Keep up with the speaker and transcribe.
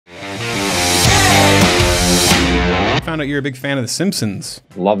found out you're a big fan of The Simpsons.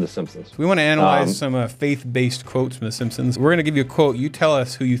 Love The Simpsons. We want to analyze some faith-based quotes from The Simpsons. We're going to give you a quote. You tell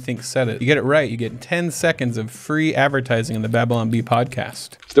us who you think said it. You get it right, you get 10 seconds of free advertising in the Babylon Bee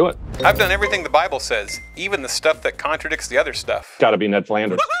podcast. Let's do it. I've done everything the Bible says, even the stuff that contradicts the other stuff. Got to be Ned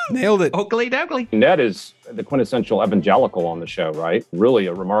Flanders. Nailed it. Oakley dokley. Ned is the quintessential evangelical on the show, right? Really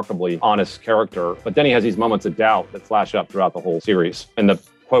a remarkably honest character. But then he has these moments of doubt that flash up throughout the whole series. And the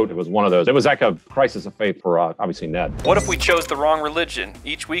quote, it was one of those. It was like a crisis of faith for, obviously, Ned. What if we chose the wrong religion?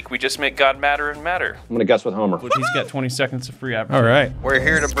 Each week we just make God matter and matter. I'm going to guess with Homer. He's got 20 seconds of free advertising. All right. We're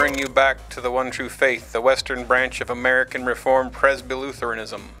here to bring you back to the one true faith, the Western branch of American Reformed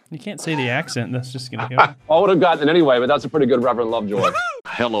Presbylutheranism. You can't say the accent. That's just going to go. I would have gotten it anyway, but that's a pretty good Reverend Lovejoy.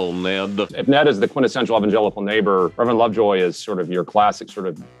 Hello, Ned. If Ned is the quintessential evangelical neighbor, Reverend Lovejoy is sort of your classic sort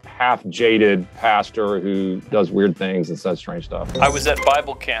of half-jaded pastor who does weird things and says strange stuff. I was at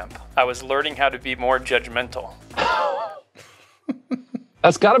Bible camp. I was learning how to be more judgmental.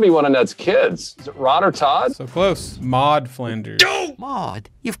 That's got to be one of Ned's kids. Is it Rod or Todd? So close. Maud Flanders. Maud,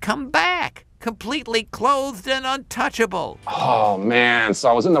 you've come back. Completely clothed and untouchable. Oh, man. So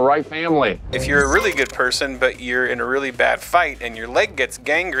I was in the right family. If you're a really good person, but you're in a really bad fight and your leg gets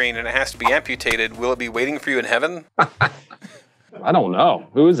gangrene and it has to be amputated, will it be waiting for you in heaven? I don't know.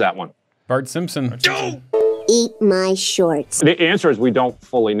 Who is that one? Bart Simpson. Eat my shorts. The answer is we don't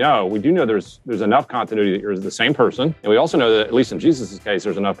fully know. We do know there's enough continuity that you're the same person. And we also know that, at least in Jesus' case,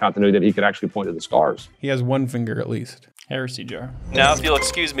 there's enough continuity that he could actually point to the scars. He has one finger at least. Heresy jar. Now, if you'll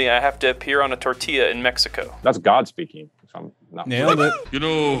excuse me, I have to appear on a tortilla in Mexico. That's God speaking. So I'm not Nailed it. You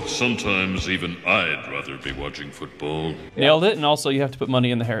know, sometimes even I'd rather be watching football. Nailed it, and also you have to put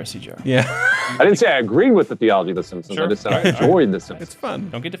money in the heresy jar. Yeah. I didn't say I agreed with the theology of the Simpsons. Sure. I just said I enjoyed the Simpsons. It's fun.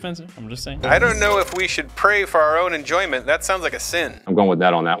 Don't get defensive. I'm just saying. I don't know if we should pray for our own enjoyment. That sounds like a sin. I'm going with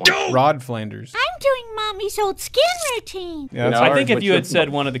that on that one. Rod Flanders. I'm doing Mommy's old skin routine. Yeah, that's No, I hard. think if but you you- had said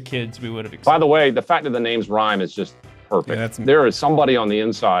one of the kids, we would have By accepted. the way, the fact that the names rhyme is just perfect. Yeah, that's- There is somebody on the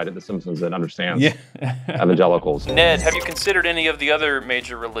inside at the Simpsons that understands Yeah. evangelicals. Ned, have you considered any of the other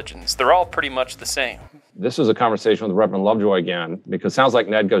major religions? They're all pretty much the same. This is a conversation with Reverend Lovejoy again, because it sounds like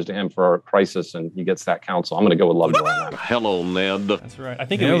Ned goes to him for a crisis and he gets that counsel. I'm going to go with Lovejoy on that. Hello, Ned. That's right. I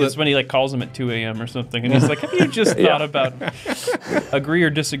think Nailed it was it. when he like calls him at 2 a.m. or something, and he's like, "Have you just thought about agree or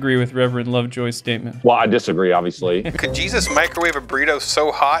disagree with Reverend Lovejoy's statement?" Well, I disagree, obviously. Could Jesus microwave a burrito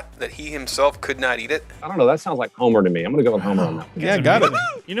so hot that he himself could not eat it? I don't know. That sounds like Homer to me. I'm going to go with Homer on that. Yeah, got it.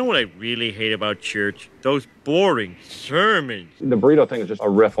 You know what I really hate about church? Those boring sermons. The burrito thing is just a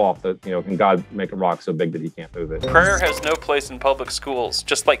riff off that, can God make a rock so big that he can't move it? Prayer has no place in public schools,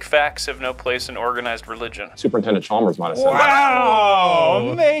 just like facts have no place in organized religion. Superintendent Chalmers might have said that. Wow!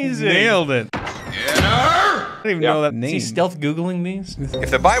 Amazing. Nailed it. I don't even know that Is name. he stealth Googling these?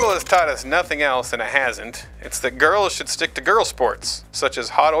 If the Bible has taught us nothing else, and it hasn't, it's that girls should stick to girl sports, such as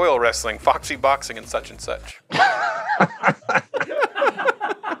hot oil wrestling, foxy boxing, and such.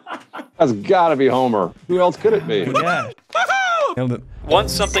 That's got to be Homer. Who else could it be? Yeah. Nailed it.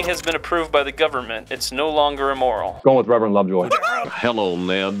 Once something has been approved by the government, it's no longer immoral. Going with Reverend Lovejoy. Hello,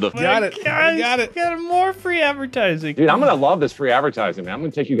 Ned. Got it. Got it. Got more free advertising. Dude, I'm going to love this free advertising, man. I'm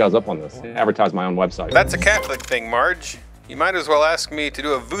going to take you guys up on this. Advertise my own website. That's a Catholic thing, Marge. You might as well ask me to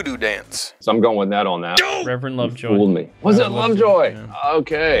do a voodoo dance. So I'm going with that on that. Reverend Fooled Lovejoy. me. Was it Lovejoy?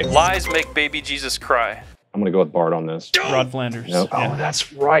 Okay. Lies make baby Jesus cry. I'm going to go with Bart on this. Rod Flanders. Yep. Yeah. Oh,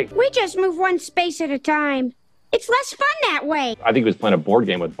 that's right. We just move one space at a time. It's less fun that way. I think he was playing a board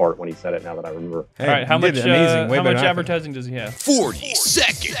game with Bart when he said it, now that I remember. Hey, All right, how you much did amazing. Way how better much than I advertising does he have? 40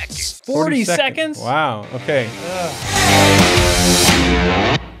 seconds. 40 seconds? Wow. Okay.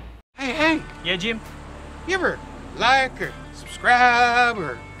 Hey, Yeah, Jim? you ever like or subscribe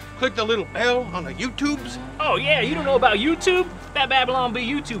or click the little bell on the YouTubes? Oh yeah, you don't know about YouTube? That Babylon Bee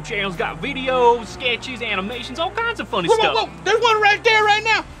YouTube channel's got videos, sketches, animations, all kinds of funny Whoa, stuff. whoa, whoa! There's one right there, right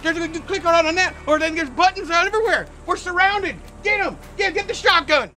now. Just click on that, or then there's buttons out everywhere. We're surrounded. Get them. Get the shotgun.